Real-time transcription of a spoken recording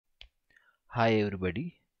Hi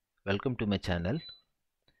everybody, welcome to my channel.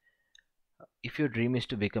 If your dream is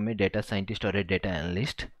to become a data scientist or a data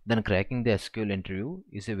analyst, then cracking the SQL interview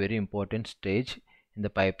is a very important stage in the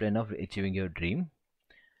pipeline of achieving your dream.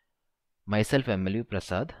 Myself MLV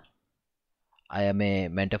Prasad. I am a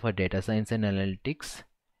mentor for data science and analytics,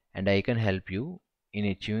 and I can help you in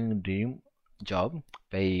achieving dream job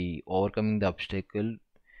by overcoming the obstacle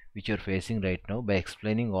which you are facing right now by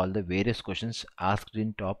explaining all the various questions asked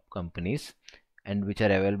in top companies and which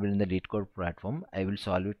are available in the LeetCode platform. I will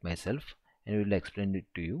solve it myself and will explain it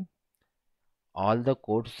to you. All the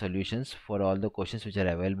code solutions for all the questions which are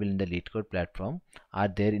available in the LeetCode platform are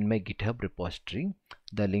there in my GitHub repository.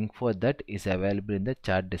 The link for that is available in the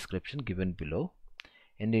chat description given below.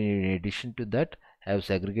 And in addition to that, I have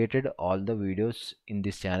segregated all the videos in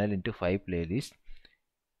this channel into 5 playlists,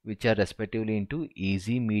 which are respectively into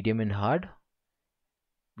easy, medium and hard,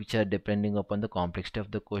 which are depending upon the complexity of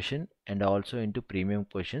the question, and also into premium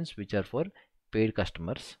questions which are for paid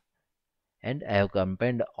customers. And I have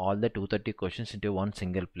combined all the 230 questions into one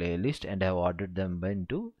single playlist, and I have ordered them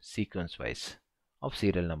into sequence wise of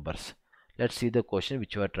serial numbers. Let's see the question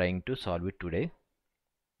which we are trying to solve it today.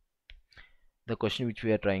 The question which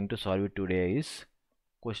we are trying to solve it today is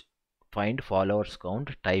find followers count,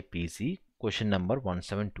 type easy, question number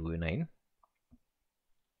 1729.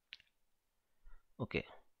 Okay,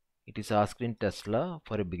 it is asked in Tesla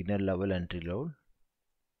for a beginner level entry level.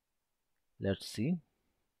 Let's see.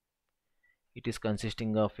 It is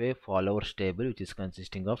consisting of a followers table which is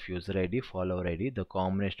consisting of user ID, follower ID. The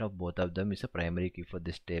combination of both of them is a primary key for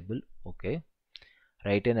this table. Okay,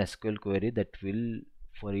 write an SQL query that will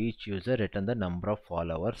for each user return the number of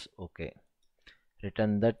followers. Okay,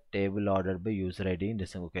 return the table ordered by user ID in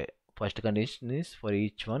this. Okay, first condition is for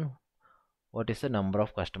each one what is the number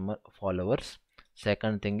of customer followers.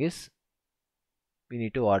 Second thing is we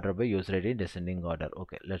need to order by user ID in descending order.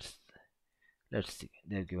 Okay, let's see.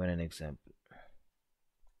 They've given an example.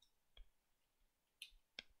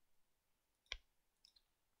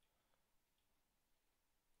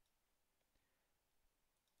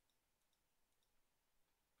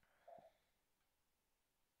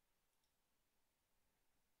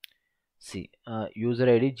 See, user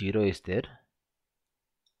ID 0 is there.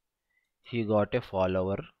 He got a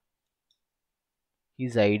follower.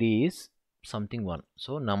 His ID is something 1.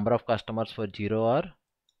 So number of customers for 0 are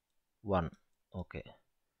 1. Okay.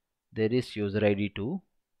 There is user ID 2,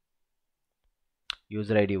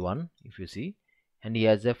 user ID 1 if you see, and he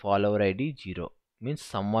has a follower ID 0. Means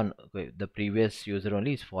someone, okay, the previous user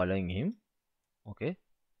only is following him. Okay.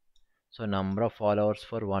 So number of followers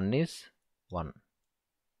for 1 is 1.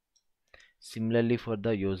 Similarly for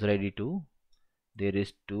the user ID 2, there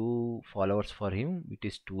is 2 followers for him. It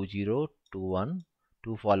is 2021,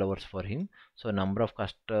 2 followers for him. So number of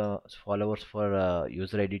followers for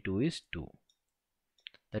user ID 2 is 2.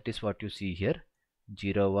 That is what you see here,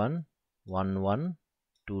 01, 11,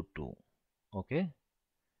 22. Okay,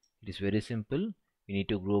 it is very simple. We need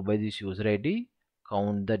to group by this user ID,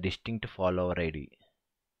 count the distinct follower ID.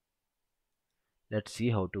 Let's see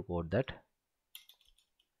how to code that.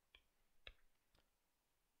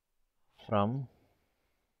 From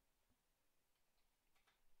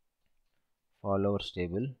followers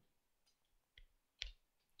table,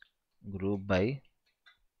 group by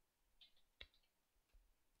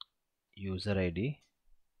user ID,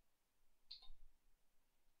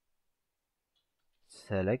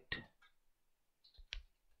 select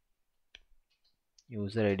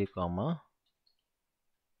user ID comma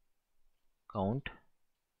count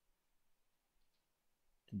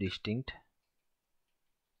distinct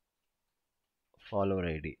follower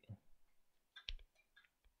ID.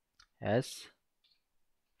 As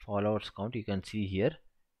followers count, you can see here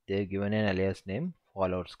they are given an alias name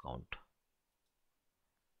followers count.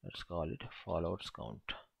 Let's call it followers count.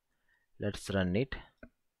 Let's run it.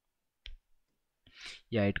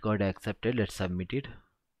 Yeah, it got accepted. Let's submit it.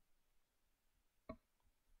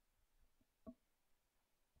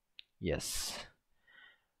 Yes.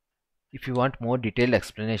 If you want more detailed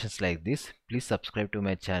explanations like this, please subscribe to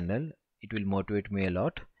my channel. It will motivate me a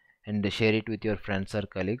lot, and share it with your friends or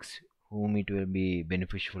colleagues whom it will be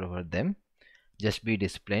beneficial for them. Just be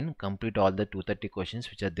disciplined, complete all the 230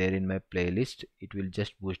 questions which are there in my playlist. It will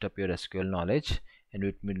just boost up your SQL knowledge and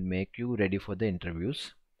it will make you ready for the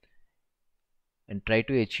interviews. And try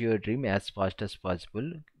to achieve your dream as fast as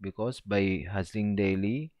possible, because by hustling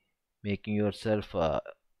daily, making yourself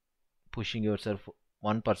pushing yourself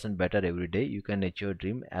 1% better every day, you can achieve your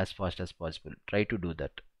dream as fast as possible. Try to do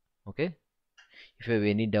that. Okay, if you have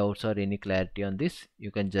any doubts or any clarity on this,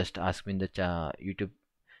 you can just ask me in the YouTube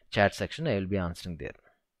chat section. I will be answering there.